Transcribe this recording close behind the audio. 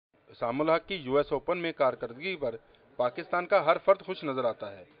اسام الحق کی US open میں کارکردگی پر پاکستان کا ہر فرد خوش نظر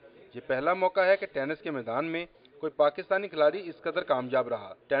آتا ہے۔ یہ پہلا موقع ہے کہ ٹینس کے میدان میں کوئی پاکستانی کھلاڑی اس قدر کامیاب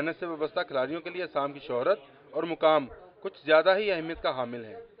رہا۔ ٹینس سے وابستہ کھلاڑیوں کے لیے اسام کی شہرت اور مقام کچھ زیادہ ہی اہمیت کا حامل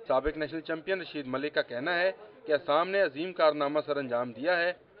ہے۔ سابق نیشنل چیمپئن رشید ملک کا کہنا ہے کہ اسام نے عظیم کارنامہ سر انجام دیا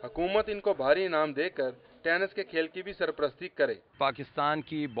ہے۔ حکومت ان کو بھاری انعام دے کر ٹینس کے کھیل کی بھی سرپرستی کرے۔ پاکستان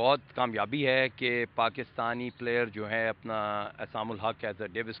کی بہت کامیابی ہے کہ پاکستانی پلیئر جو ہے اپنا اسام الحق ایز اے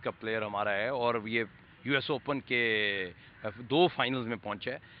ڈیوس کا پلیئر ہمارا ہے اور یہ US اوپن کے 2 فائنلز میں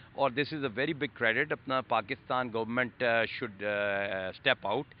پہنچا ہے اور دس از اے ویری بگ کریڈٹ۔ اپنا Pakistan government should step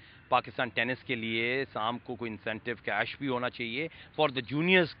out Pakistan tennis کے لیے۔ اسام کو کوئی انسینٹیو کیش بھی ہونا چاہیے فار دا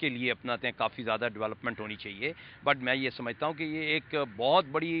جونیئرس کے لیے، اپنا کافی زیادہ ڈیولپمنٹ ہونی چاہیے۔ بٹ میں یہ سمجھتا ہوں کہ یہ ایک بہت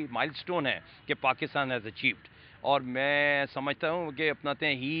بڑی مائل سٹون ہے کہ پاکستان ہیز اچیوڈ، اور میں سمجھتا ہوں کہ اپنا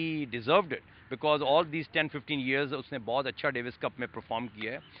ہی deserved it because all these 10-15 years اس نے بہت اچھا ڈیوس کپ میں پرفارم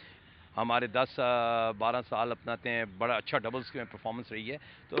کیا ہے۔ ہمارے 10-12 سال اپنا بڑا اچھا ڈبلز میں پرفارمنس رہی ہے،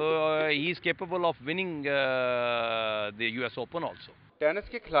 تو ہی is capable of winning the US open also. Tennis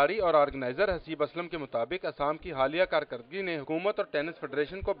کے کھلاڑی اور آرگنائزر حسیب اسلم کے مطابق اسام کی حالیہ کارکردگی نے حکومت اور ٹینس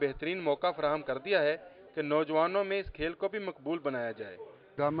فیڈریشن کو بہترین موقع فراہم کر دیا ہے کہ نوجوانوں میں اس کھیل کو بھی مقبول بنایا جائے۔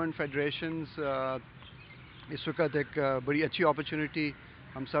 گورنمنٹ فیڈریشنز اس وقت ایک بڑی اچھی اپرچونٹی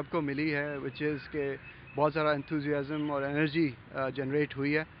ہم سب کو ملی ہے، وچ از کہ بہت سارا انتھوزیازم اور انرجی جنریٹ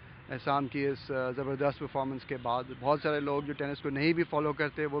ہوئی ہے اسام کی اس زبردست پرفارمنس کے بعد۔ بہت سارے لوگ جو ٹینس کو نہیں بھی فالو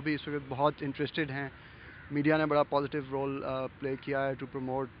کرتے وہ بھی اس وقت بہت انٹرسٹڈ ہیں۔ میڈیا نے بڑا پازیٹیو رول پلے کیا ہے ٹو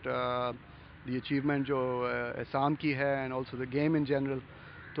پروموٹ دی اچیومنٹ جو اسام کی ہے and also the game in general.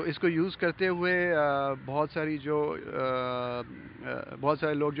 تو اس کو یوز کرتے ہوئے بہت سارے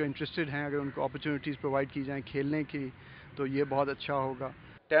لوگ جو انٹرسٹڈ ہیں، اگر ان کو اپرچونیٹیز پرووائڈ کی جائیں کھیلنے کی تو یہ بہت اچھا ہوگا۔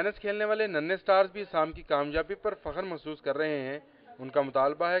 ٹینس کھیلنے والے ننھے سٹارز بھی اسام کی کامیابی پر فخر محسوس کر رہے ہیں۔ ان کا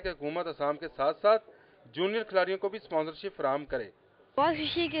مطالبہ ہے کہ حکومت اسام کے ساتھ ساتھ جونیئر کھلاڑیوں کو بھی اسپانسرشپ فراہم کرے۔ بہت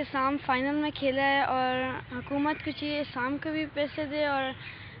خوشی کہ اسام فائنل میں کھیلا ہے اور حکومت کو چاہیے اسام کو بھی پیسے دے اور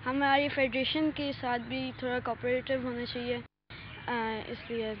ہماری فیڈریشن کے ساتھ بھی تھوڑا کوآپریٹو ہونا چاہیے۔ اس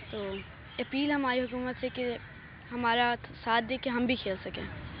لیے تو اپیل ہماری حکومت سے کہ ہمارا ساتھ دے کہ ہم بھی کھیل سکیں۔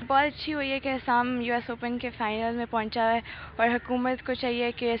 بہت اچھی ہوئی ہے کہ اسام US اوپن کے فائنل میں پہنچا ہے اور حکومت کو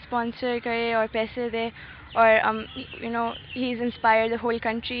چاہیے کہ اسپانسر کرے اور پیسے دے، اور ہی از inspired the whole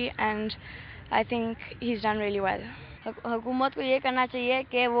country and I think he is done really well. حکومت کو یہ کرنا چاہیے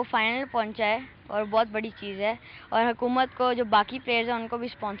کہ وہ فائنل پہنچا ہے اور بہت بڑی چیز ہے، اور حکومت کو جو باقی پلیئرز ہیں ان کو بھی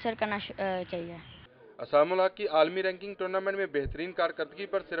اسپانسر کرنا چاہیے۔ اسام الحق کی عالمی رینکنگ ٹورنامنٹ میں بہترین کارکردگی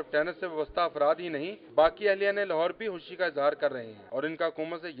پر صرف ٹینس سے وابستہ افراد ہی نہیں، باقی اہلیہ نے لاہور بھی خوشی کا اظہار کر رہے ہیں اور ان کا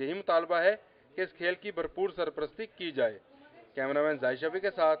حکومت سے یہی مطالبہ ہے کہ اس کھیل کی بھرپور سرپرستی کی جائے۔ کیمرہ مین زاہد شفیع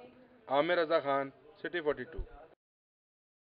کے ساتھ عامر رضا خان، سٹی 42۔